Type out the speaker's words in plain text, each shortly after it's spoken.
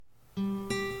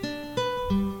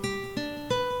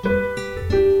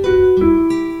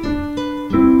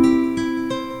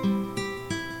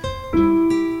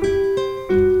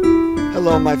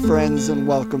friends, and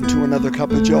welcome to another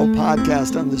Cup of Joe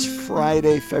podcast on this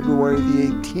Friday, February the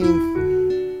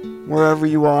 18th. Wherever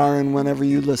you are and whenever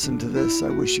you listen to this, I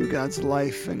wish you God's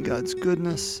life and God's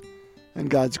goodness and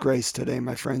God's grace today,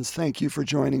 my friends. Thank you for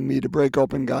joining me to break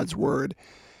open God's Word.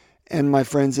 And my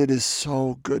friends, it is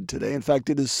so good today. In fact,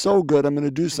 it is so good, I'm going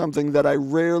to do something that I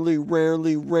rarely,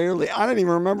 I don't even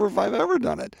remember if I've ever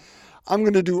done it. I'm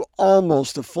going to do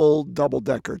almost a full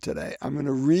double-decker today. I'm going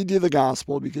to read you the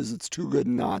gospel because it's too good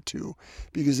not to.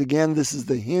 Because again, this is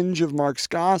the hinge of Mark's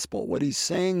gospel. What he's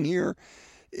saying here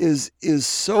is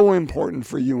so important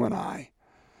for you and I.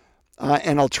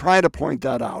 And I'll try to point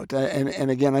that out.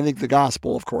 And again, I think the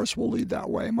gospel, of course, will lead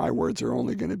that way. My words are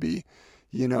only going to be,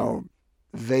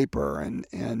 vapor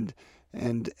and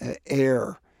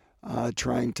air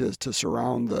trying to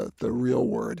surround the real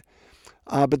word.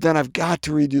 But then I've got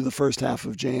to read you the first half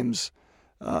of James'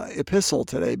 epistle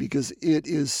today because it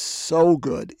is so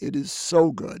good. It is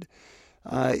so good.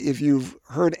 If you've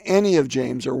heard any of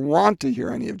James or want to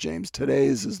hear any of James,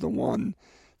 today's is the one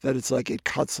that it's like it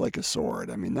cuts like a sword.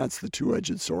 I mean, that's the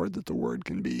two-edged sword that the word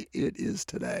can be. It is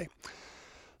today.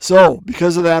 So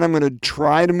because of that, I'm going to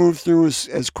try to move through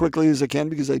as quickly as I can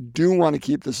because I do want to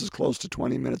keep this as close to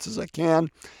 20 minutes as I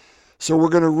can. So we're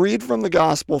going to read from the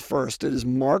gospel first. It is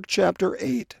Mark chapter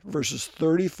 8, verses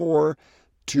 34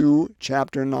 to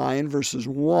chapter 9, verses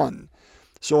 1.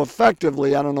 So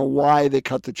effectively, I don't know why they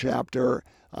cut the chapter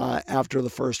after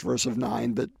the first verse of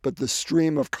 9, but the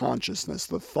stream of consciousness,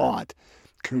 the thought,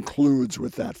 concludes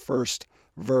with that first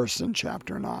verse in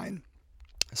chapter 9.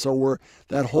 So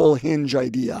that whole hinge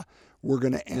idea we're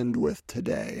going to end with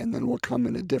today, and then we'll come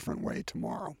in a different way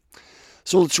tomorrow.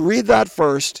 So let's read that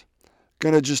first.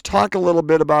 Going to just talk a little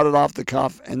bit about it off the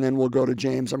cuff, and then we'll go to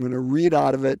James. I'm going to read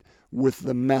out of it with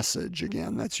the Message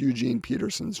again. That's Eugene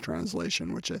Peterson's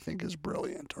translation, which I think is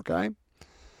brilliant, okay?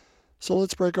 So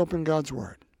let's break open God's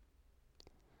Word.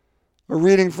 A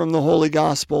reading from the Holy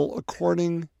Gospel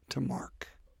according to Mark.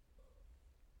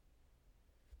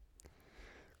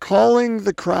 Calling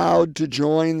the crowd to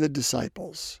join the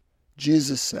disciples,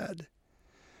 Jesus said,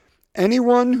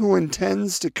 "Anyone who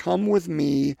intends to come with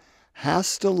me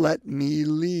has to let me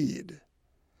lead.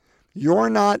 You're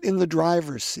not in the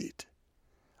driver's seat.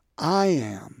 I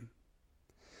am.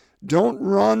 Don't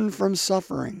run from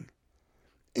suffering.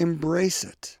 Embrace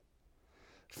it.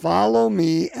 Follow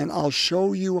me and I'll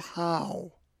show you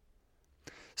how.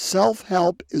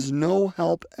 Self-help is no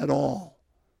help at all.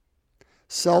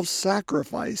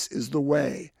 Self-sacrifice is the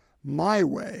way, my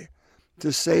way,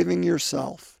 to saving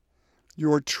yourself,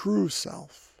 your true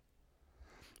self.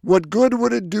 What good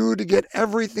would it do to get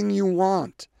everything you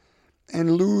want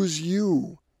and lose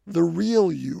you, the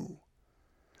real you?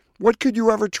 What could you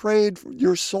ever trade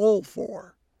your soul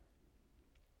for?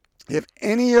 If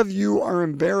any of you are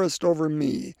embarrassed over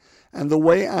me and the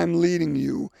way I'm leading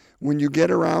you when you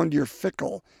get around your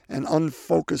fickle and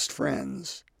unfocused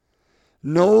friends,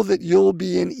 know that you'll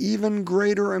be an even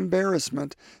greater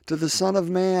embarrassment to the Son of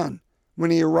Man when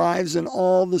he arrives in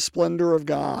all the splendor of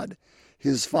God,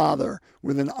 his Father,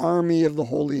 with an army of the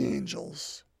holy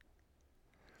angels."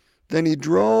 Then he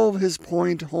drove his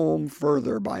point home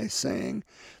further by saying,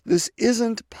 "This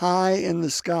isn't pie in the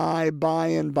sky by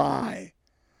and by.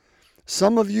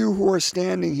 Some of you who are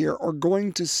standing here are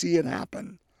going to see it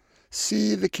happen.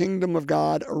 See the kingdom of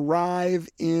God arrive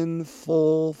in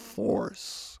full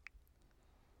force."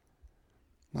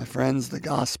 My friends, the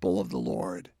gospel of the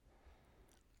Lord.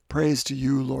 Praise to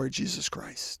you, Lord Jesus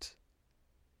Christ.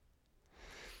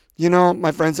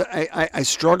 My friends, I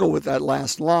struggle with that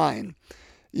last line,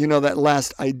 that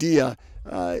last idea.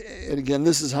 And again,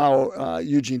 this is how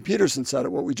Eugene Peterson said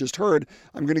it, what we just heard.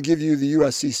 I'm going to give you the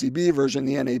USCCB version,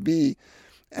 the NAB.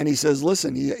 And he says,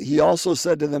 listen, he also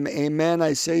said to them, "Amen,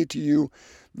 I say to you,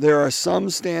 there are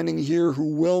some standing here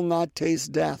who will not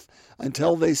taste death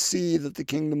until they see that the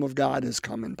kingdom of God has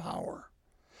come in power."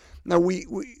 Now,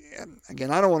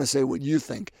 again, I don't want to say what you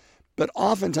think, but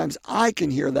oftentimes I can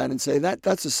hear that and say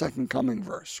that's a second coming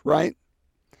verse, right?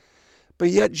 But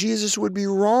yet Jesus would be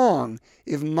wrong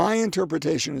if my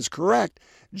interpretation is correct.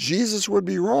 Jesus would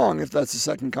be wrong if that's the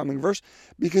second coming verse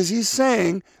because he's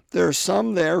saying there are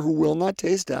some there who will not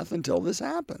taste death until this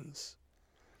happens.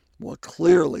 Well,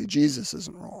 clearly Jesus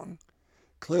isn't wrong.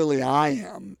 Clearly I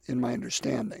am in my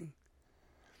understanding.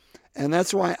 And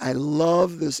that's why I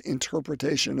love this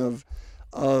interpretation of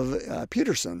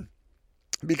Peterson.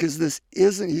 Because this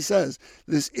isn't, he says,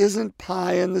 this isn't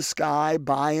pie in the sky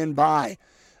by and by.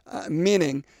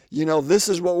 Meaning, this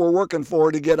is what we're working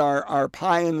for to get our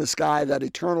pie in the sky, that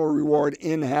eternal reward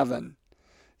in heaven.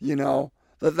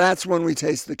 That's when we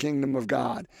taste the kingdom of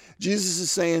God. Jesus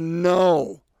is saying,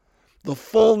 no, The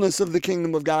fullness of the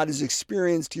kingdom of God is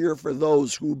experienced here for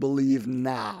those who believe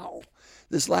now.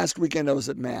 This last weekend I was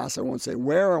at Mass. I won't say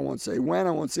where, I won't say when,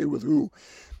 I won't say with who.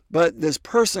 But this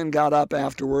person got up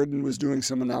afterward and was doing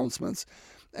some announcements.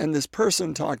 And this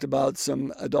person talked about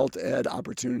some adult ed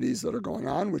opportunities that are going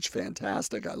on, which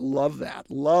fantastic. I love that.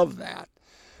 Love that.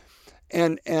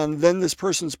 And then this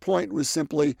person's point was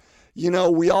simply,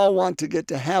 we all want to get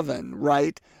to heaven,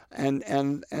 right?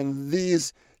 And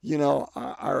these,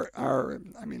 our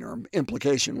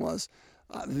implication was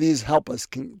these help us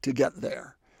to get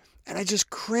there. And I just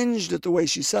cringed at the way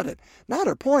she said it. Not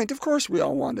her point. Of course, we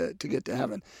all want to get to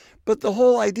heaven. But the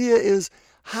whole idea is,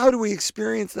 how do we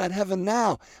experience that heaven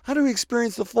now? How do we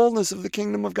experience the fullness of the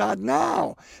kingdom of God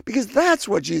now? Because that's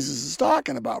what Jesus is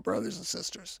talking about, brothers and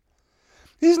sisters.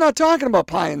 He's not talking about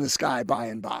pie in the sky by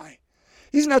and by.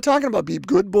 He's not talking about be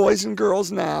good boys and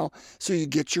girls now so you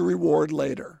get your reward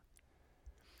later.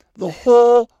 The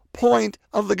whole point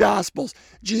of the Gospels,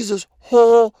 Jesus'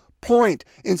 whole point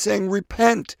in saying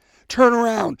repent, turn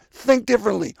around, think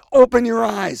differently, open your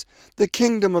eyes. The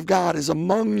kingdom of God is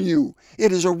among you.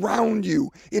 It is around you.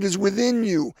 It is within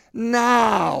you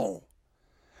now.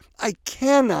 I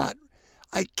cannot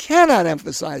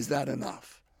emphasize that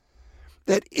enough.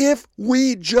 That if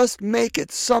we just make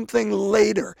it something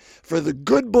later for the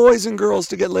good boys and girls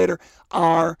to get later,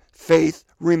 our faith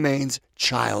remains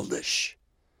childish.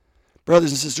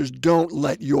 Brothers and sisters, don't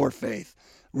let your faith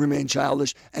remain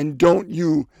childish, and don't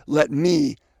you let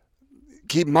me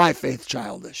keep my faith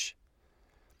childish.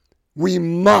 We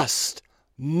must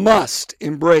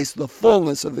embrace the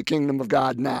fullness of the kingdom of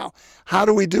God now. How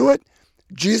do we do it?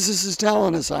 Jesus is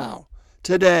telling us how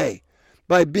today,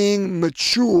 by being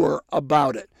mature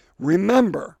about it.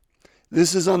 Remember,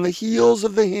 this is on the heels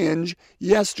of the hinge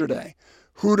yesterday.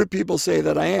 Who do people say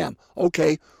that I am?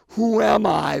 Okay, who am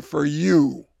I for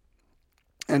you?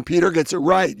 And Peter gets it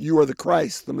right. You are the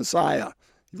Christ, the Messiah,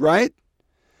 right?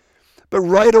 But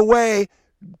right away,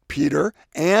 Peter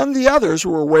and the others who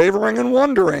were wavering and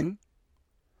wondering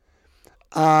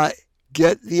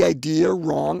get the idea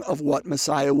wrong of what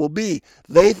Messiah will be.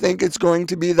 They think it's going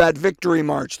to be that victory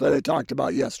march that I talked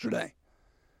about yesterday.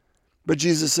 But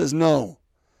Jesus says, no,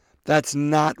 that's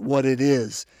not what it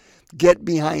is. Get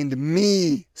behind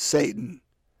me, Satan.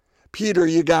 Peter,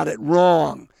 you got it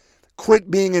wrong.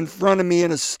 Quit being in front of me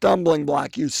in a stumbling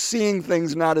block. You're seeing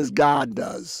things not as God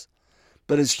does,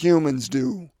 but as humans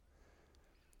do,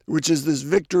 which is this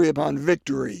victory upon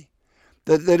victory,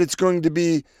 that it's going to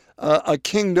be a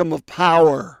kingdom of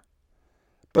power.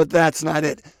 But that's not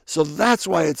it. So that's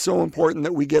why it's so important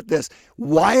that we get this.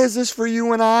 Why is this for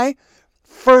you and I?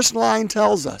 First line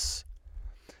tells us.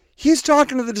 He's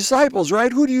talking to the disciples,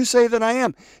 right? Who do you say that I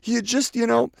am? He had just,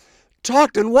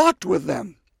 talked and walked with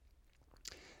them.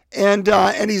 And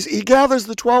he gathers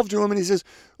the 12 to him and he says,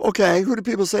 okay, who do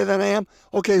people say that I am?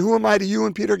 Okay, who am I to you?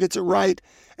 And Peter gets it right.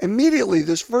 Immediately,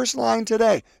 this first line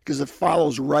today, because it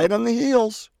follows right on the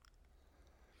heels,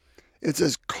 it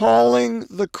says, calling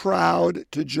the crowd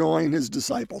to join his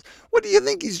disciples. What do you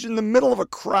think? He's in the middle of a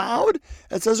crowd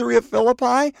at Caesarea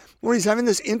Philippi where he's having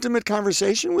this intimate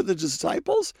conversation with the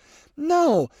disciples?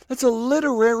 No, that's a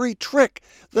literary trick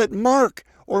that Mark,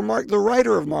 the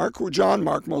writer of Mark, or John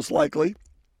Mark most likely,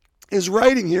 is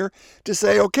writing here to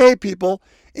say, okay, people,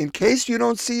 in case you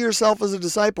don't see yourself as a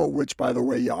disciple, which, by the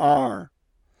way, you are,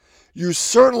 you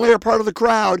certainly are part of the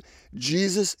crowd.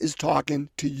 Jesus is talking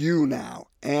to you now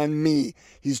and me.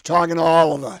 He's talking to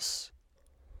all of us.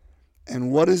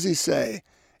 And what does he say?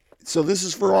 So this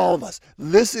is for all of us.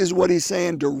 This is what he's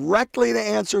saying directly to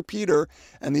answer Peter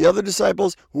and the other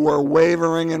disciples who are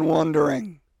wavering and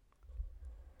wondering.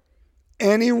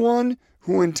 Anyone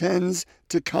who intends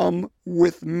to come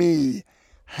with me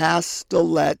has to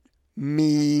let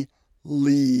me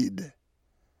lead.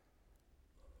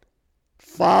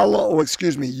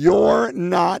 You're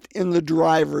not in the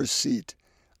driver's seat.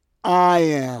 I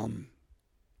am.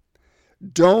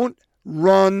 Don't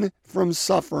run from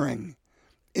suffering.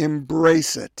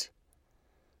 Embrace it.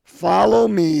 Follow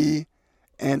me,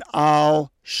 and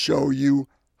I'll show you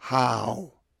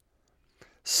how.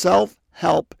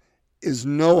 Self-help is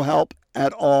no help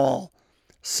at all.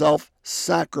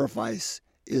 Self-sacrifice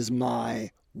is my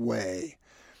way.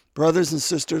 Brothers and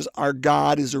sisters, our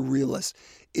God is a realist.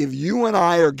 If you and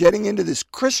I are getting into this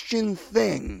Christian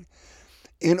thing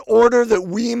in order that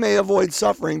we may avoid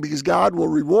suffering, because God will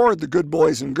reward the good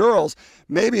boys and girls,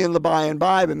 maybe in the by and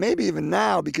by, but maybe even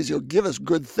now because he'll give us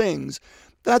good things,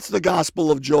 that's the gospel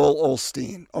of Joel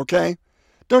Osteen, okay?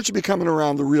 Don't you be coming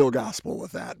around the real gospel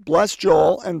with that. Bless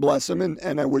Joel and bless him,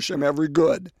 and I wish him every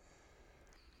good.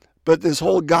 But this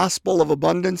whole gospel of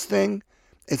abundance thing,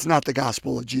 It's not the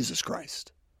gospel of Jesus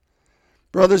Christ.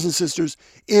 Brothers and sisters,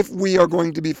 if we are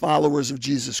going to be followers of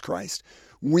Jesus Christ,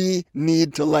 we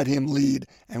need to let him lead.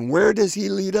 And where does he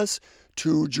lead us?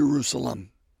 To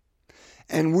Jerusalem.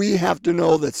 And we have to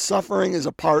know that suffering is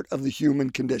a part of the human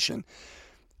condition.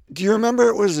 Do you remember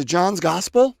it was John's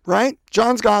gospel, right?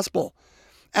 John's gospel.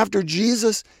 After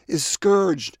Jesus is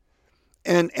scourged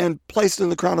and placed in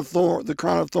the crown of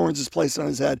thorns is placed on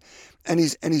his head, and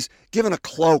he's given a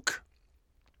cloak.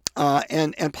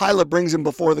 And Pilate brings him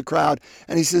before the crowd,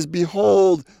 and he says,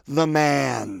 "Behold the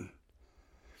man."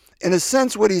 In a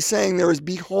sense, what he's saying there is,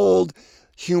 behold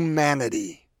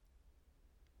humanity.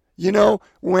 You know,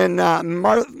 when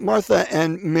Martha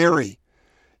and Mary,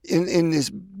 in this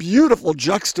beautiful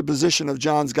juxtaposition of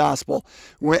John's gospel,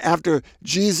 after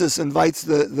Jesus invites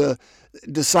the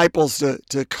disciples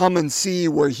to come and see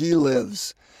where he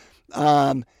lives,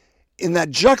 in that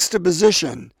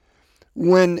juxtaposition,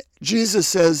 when Jesus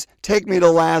says, "Take me to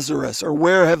Lazarus," or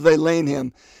 "Where have they laid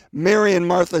him?" Mary and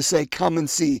Martha say, "Come and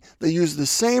see." They use the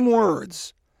same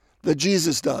words that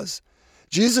Jesus does.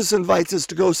 Jesus invites us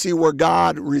to go see where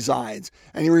God resides,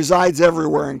 and he resides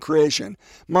everywhere in creation.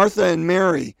 Martha and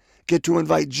Mary get to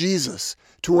invite Jesus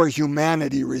to where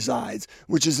humanity resides,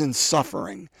 which is in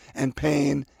suffering and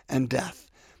pain and death.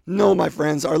 No, my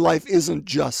friends, our life isn't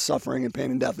just suffering and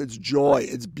pain and death. It's joy.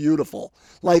 It's beautiful.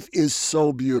 Life is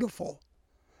so beautiful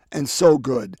and so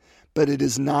good, but it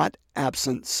is not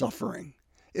absent suffering.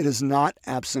 It is not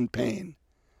absent pain.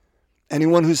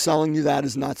 Anyone who's selling you that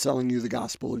is not selling you the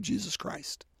gospel of Jesus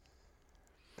Christ.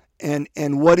 And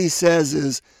what he says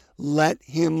is, let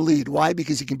him lead. Why?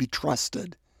 Because he can be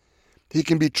trusted. He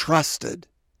can be trusted.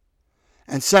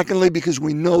 And secondly, because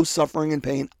we know suffering and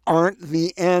pain aren't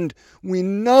the end. We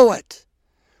know it.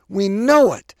 We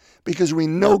know it because we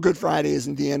know Good Friday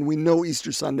isn't the end. We know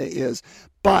Easter Sunday is.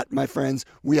 But, my friends,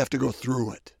 we have to go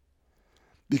through it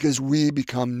because we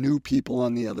become new people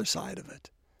on the other side of it.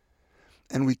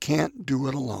 And we can't do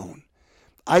it alone.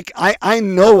 I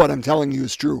know what I'm telling you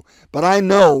is true, but I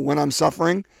know when I'm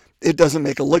suffering, it doesn't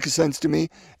make a lick of sense to me,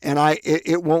 and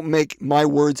it won't make my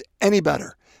words any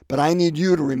better. But I need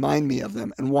you to remind me of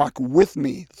them and walk with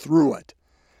me through it,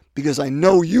 because I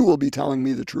know you will be telling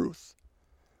me the truth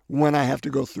when I have to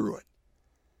go through it,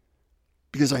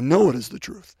 because I know it is the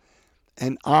truth,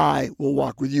 and I will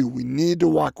walk with you. We need to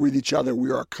walk with each other.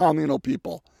 We are a communal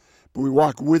people, but we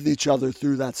walk with each other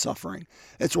through that suffering.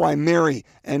 It's why Mary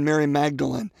and Mary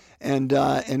Magdalene and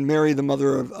Mary, the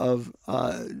mother of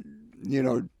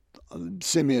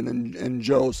Simeon and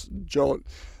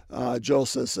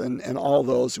Joseph and all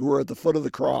those who were at the foot of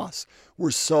the cross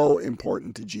were so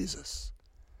important to Jesus.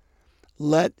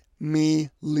 Let me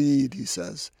lead, he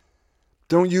says.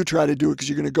 Don't you try to do it because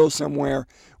you're going to go somewhere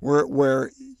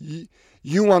where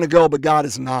you want to go, but God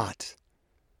is not.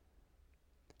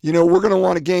 You know, we're going to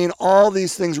want to gain all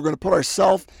these things. We're going to put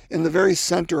ourselves in the very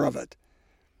center of it.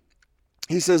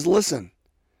 He says, listen,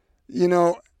 you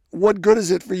know, what good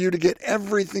is it for you to get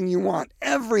everything you want,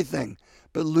 everything,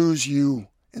 but lose you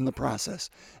in the process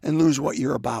and lose what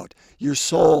you're about? Your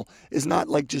soul is not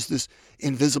like just this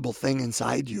invisible thing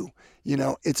inside you. You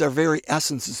know, it's our very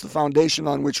essence. It's the foundation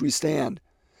on which we stand.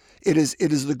 It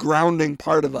is the grounding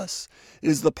part of us. It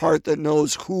is the part that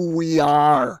knows who we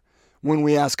are when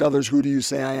we ask others, who do you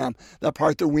say I am? That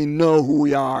part that we know who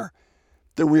we are,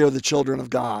 that we are the children of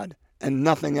God and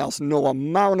nothing else. No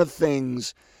amount of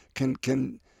things can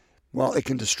it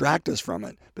can distract us from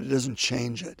it, but it doesn't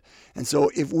change it. And so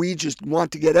if we just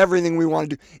want to get everything we want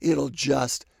to do, it'll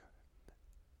just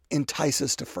entice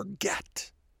us to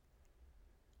forget.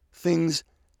 Things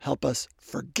help us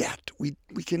forget. We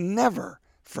can never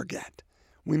forget.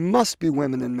 We must be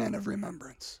women and men of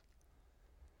remembrance.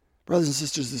 Brothers and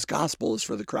sisters, this gospel is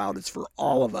for the crowd. It's for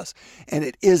all of us. And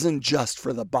it isn't just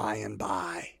for the by and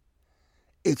by.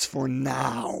 It's for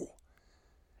now.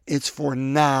 It's for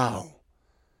now.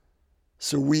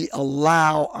 So we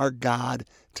allow our God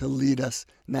to lead us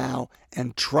now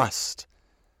and trust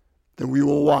that we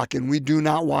will walk, and we do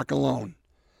not walk alone.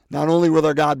 Not only with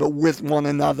our God, but with one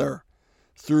another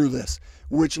through this.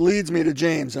 Which leads me to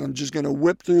James, and I'm just going to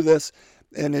whip through this,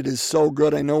 and it is so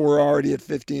good. I know we're already at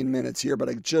 15 minutes here, but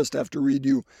I just have to read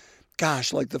you,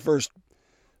 like the first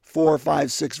 4,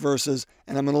 5, 6 verses,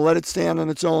 and I'm going to let it stand on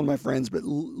its own, my friends, but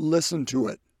listen to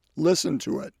it. Listen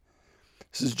to it.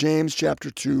 This is James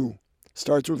chapter 2.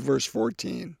 Starts with verse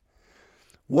 14.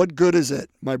 What good is it,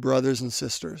 my brothers and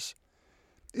sisters,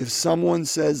 if someone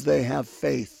says they have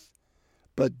faith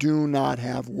but do not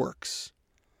have works?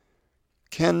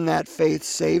 Can that faith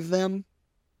save them?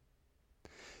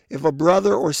 If a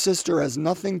brother or sister has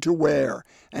nothing to wear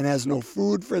and has no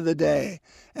food for the day,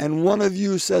 and one of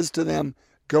you says to them,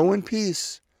 "Go in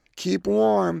peace, keep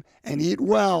warm, and eat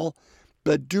well,"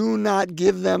 but do not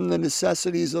give them the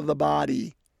necessities of the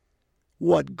body,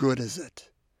 what good is it?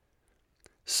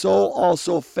 So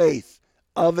also faith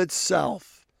of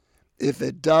itself, if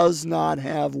it does not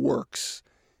have works,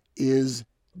 is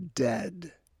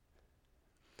dead.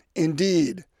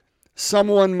 Indeed,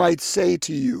 someone might say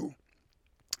to you,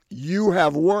 "You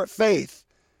have faith,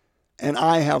 and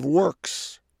I have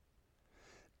works.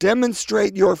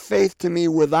 Demonstrate your faith to me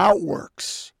without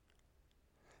works,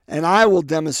 and I will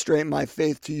demonstrate my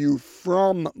faith to you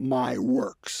from my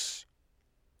works."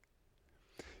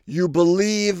 You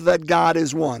believe that God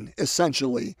is one,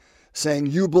 essentially saying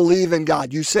you believe in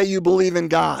God. You say you believe in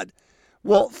God.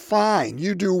 Well, fine,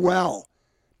 you do well.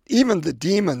 Even the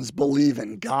demons believe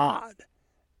in God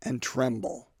and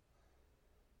tremble.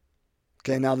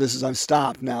 Okay, now I've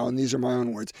stopped now, and these are my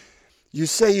own words. You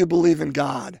say you believe in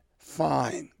God.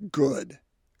 Fine, good.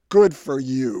 Good for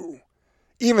you.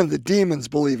 Even the demons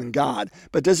believe in God.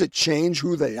 But does it change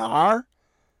who they are?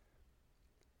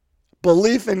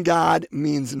 Belief in God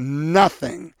means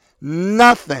nothing,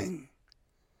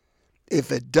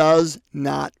 if it does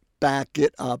not back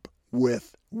it up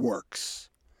with works.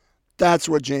 That's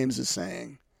what James is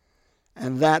saying.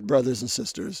 And that, brothers and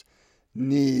sisters,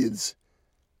 needs,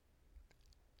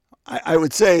 I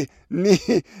would say,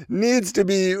 needs to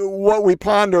be what we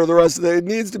ponder the rest of the day. It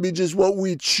needs to be just what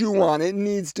we chew on. It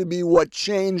needs to be what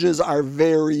changes our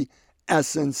very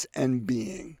essence and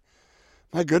being.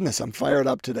 My goodness, I'm fired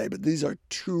up today, but these are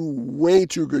way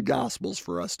too good gospels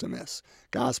for us to miss.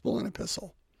 Gospel and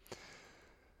epistle.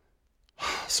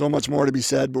 So much more to be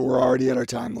said, but we're already at our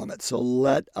time limit. So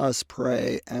let us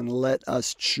pray and let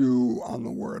us chew on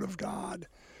the Word of God.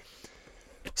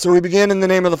 So we begin in the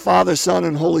name of the Father, Son,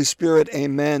 and Holy Spirit.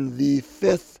 Amen. The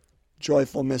fifth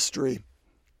joyful mystery,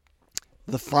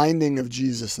 the finding of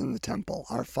Jesus in the temple.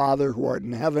 Our Father who art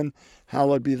in heaven,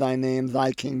 hallowed be thy name.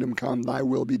 Thy kingdom come, thy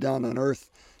will be done on earth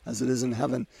as it is in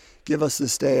heaven. Give us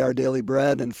this day our daily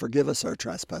bread, and forgive us our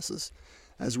trespasses,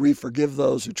 as we forgive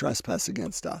those who trespass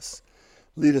against us.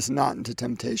 Lead us not into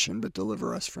temptation, but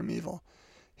deliver us from evil.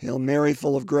 Hail Mary,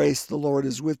 full of grace, the Lord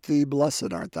is with thee.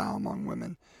 Blessed art thou among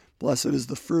women. Blessed is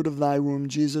the fruit of thy womb,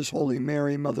 Jesus. Holy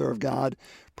Mary, Mother of God,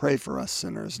 pray for us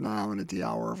sinners, now and at the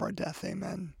hour of our death.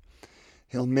 Amen.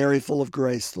 Hail Mary, full of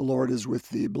grace, the Lord is with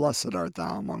thee. Blessed art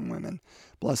thou among women.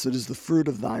 Blessed is the fruit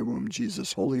of thy womb,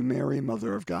 Jesus. Holy Mary,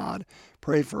 Mother of God,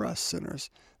 pray for us sinners,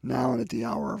 now and at the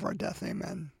hour of our death.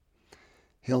 Amen.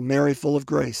 Hail Mary, full of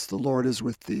grace, the Lord is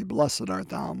with thee. Blessed art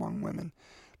thou among women.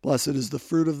 Blessed is the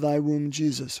fruit of thy womb,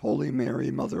 Jesus. Holy Mary,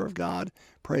 Mother of God,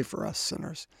 pray for us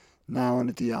sinners, now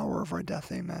and at the hour of our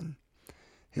death. Amen.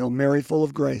 Hail Mary, full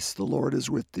of grace, the Lord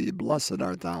is with thee. Blessed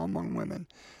art thou among women.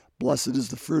 Blessed is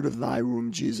the fruit of thy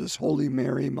womb, Jesus. Holy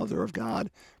Mary, Mother of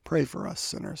God, pray for us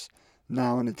sinners,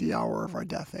 now and at the hour of our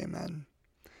death. Amen.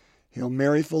 Hail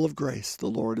Mary, full of grace, the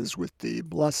Lord is with thee.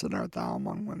 Blessed art thou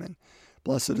among women.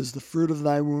 Blessed is the fruit of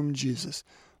thy womb, Jesus.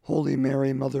 Holy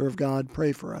Mary, Mother of God,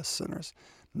 pray for us sinners,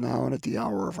 now and at the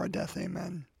hour of our death.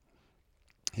 Amen.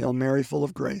 Hail Mary, full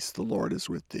of grace, the Lord is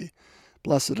with thee.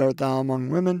 Blessed art thou among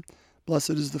women.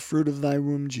 Blessed is the fruit of thy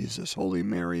womb, Jesus. Holy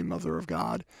Mary, Mother of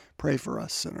God, pray for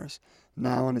us sinners,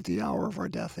 now and at the hour of our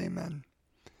death. Amen.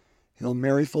 Hail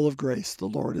Mary, full of grace, the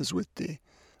Lord is with thee.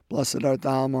 Blessed art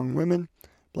thou among women.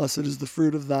 Blessed is the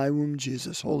fruit of thy womb,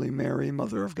 Jesus. Holy Mary,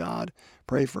 Mother of God,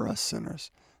 pray for us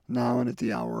sinners, now and at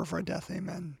the hour of our death.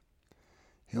 Amen.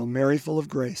 Hail Mary, full of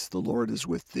grace, the Lord is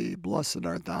with thee. Blessed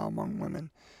art thou among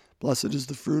women. Blessed is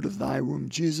the fruit of thy womb,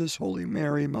 Jesus. Holy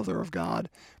Mary, Mother of God,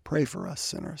 pray for us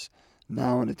sinners,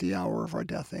 now and at the hour of our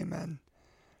death. Amen.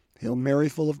 Hail Mary,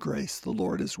 full of grace, the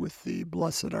Lord is with thee.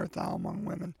 Blessed art thou among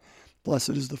women. Blessed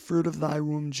is the fruit of thy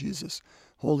womb, Jesus.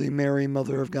 Holy Mary,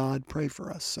 Mother of God, pray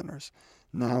for us sinners,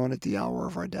 now and at the hour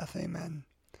of our death. Amen.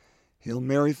 Hail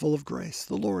Mary, full of grace,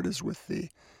 the Lord is with thee.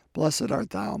 Blessed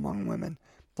art thou among women.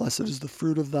 Blessed is the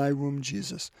fruit of thy womb,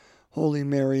 Jesus. Holy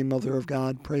Mary, Mother of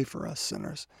God, pray for us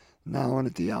sinners, now and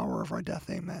at the hour of our death.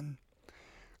 Amen.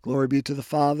 Glory be to the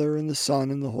Father, and the Son,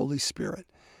 and the Holy Spirit,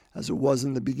 as it was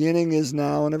in the beginning, is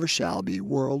now, and ever shall be,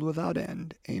 world without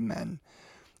end. Amen.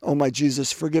 O my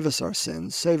Jesus, forgive us our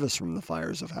sins, save us from the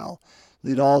fires of hell.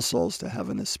 Lead all souls to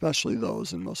heaven, especially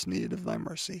those in most need of thy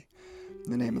mercy. In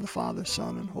the name of the Father,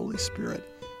 Son, and Holy Spirit.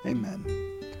 Amen.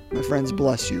 My friends,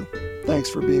 bless you.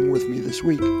 Thanks for being with me this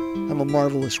week. Have a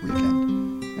marvelous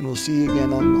weekend, and we'll see you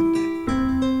again on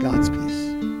Monday. God's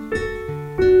peace.